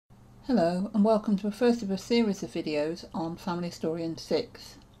Hello and welcome to the first of a series of videos on Family Historian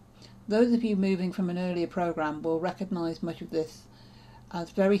 6. Those of you moving from an earlier programme will recognise much of this as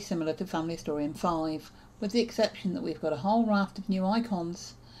very similar to Family Historian 5, with the exception that we've got a whole raft of new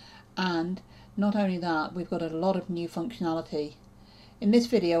icons, and not only that, we've got a lot of new functionality. In this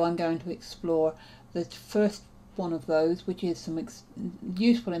video I'm going to explore the first one of those, which is some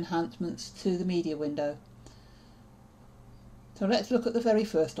useful enhancements to the media window. So let's look at the very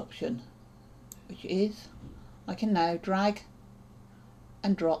first option, which is I can now drag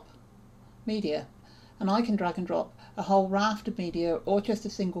and drop media, and I can drag and drop a whole raft of media or just a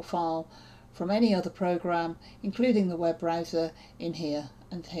single file from any other program, including the web browser, in here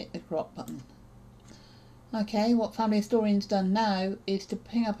and hit the drop button. Okay, what Family Historian's done now is to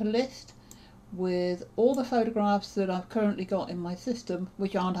ping up a list with all the photographs that I've currently got in my system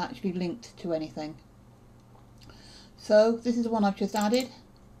which aren't actually linked to anything. So this is the one I've just added.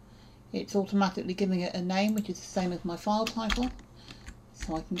 It's automatically giving it a name which is the same as my file title,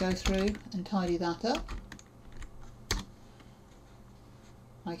 so I can go through and tidy that up.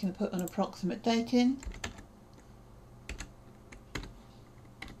 I can put an approximate date in,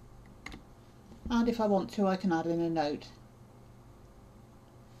 and if I want to I can add in a note.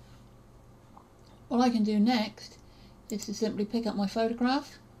 What I can do next is to simply pick up my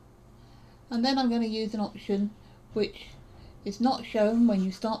photograph, and then I'm going to use an option which is not shown when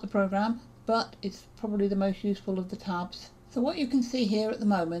you start the program, but it's probably the most useful of the tabs. So what you can see here at the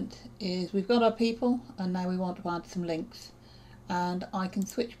moment is we've got our people, and now we want to add some links, and I can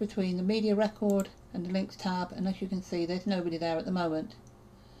switch between the media record and the links tab, and as you can see there's nobody there at the moment.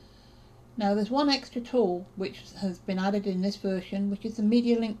 Now there's one extra tool which has been added in this version, which is the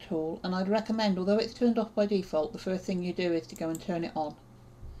media link tool, and I'd recommend, although it's turned off by default, the first thing you do is to go and turn it on.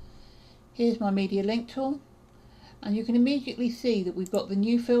 Here's my media link tool, and you can immediately see that we've got the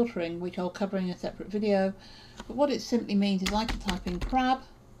new filtering, which I'll cover in a separate video, but what it simply means is I can type in crab,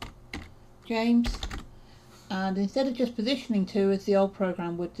 James, and instead of just positioning to as the old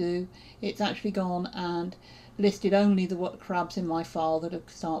program would do, it's actually gone and listed only the crabs in my file that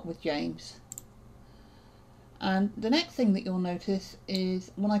start with James. And the next thing that you'll notice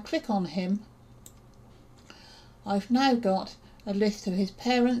is when I click on him, I've now got a list of his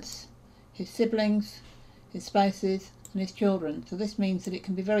parents, his siblings, his spouses and his children. So this means that it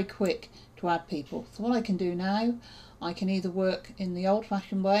can be very quick to add people. So what I can do now, I can either work in the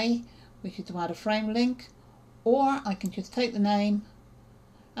old-fashioned way, which is to add a frame link, or I can just take the name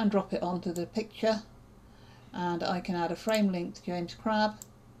and drop it onto the picture, and I can add a frame link to James Crab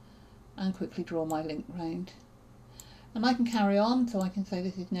and quickly draw my link round. And I can carry on, so I can say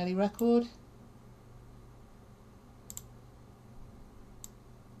this is Nellie Record.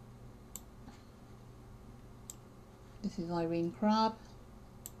 This is Irene Crab.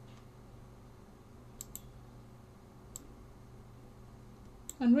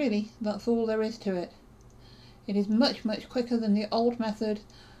 And really, that's all there is to it. It is much quicker than the old method,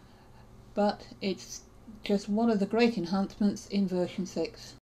 but it's just one of the great enhancements in version 6.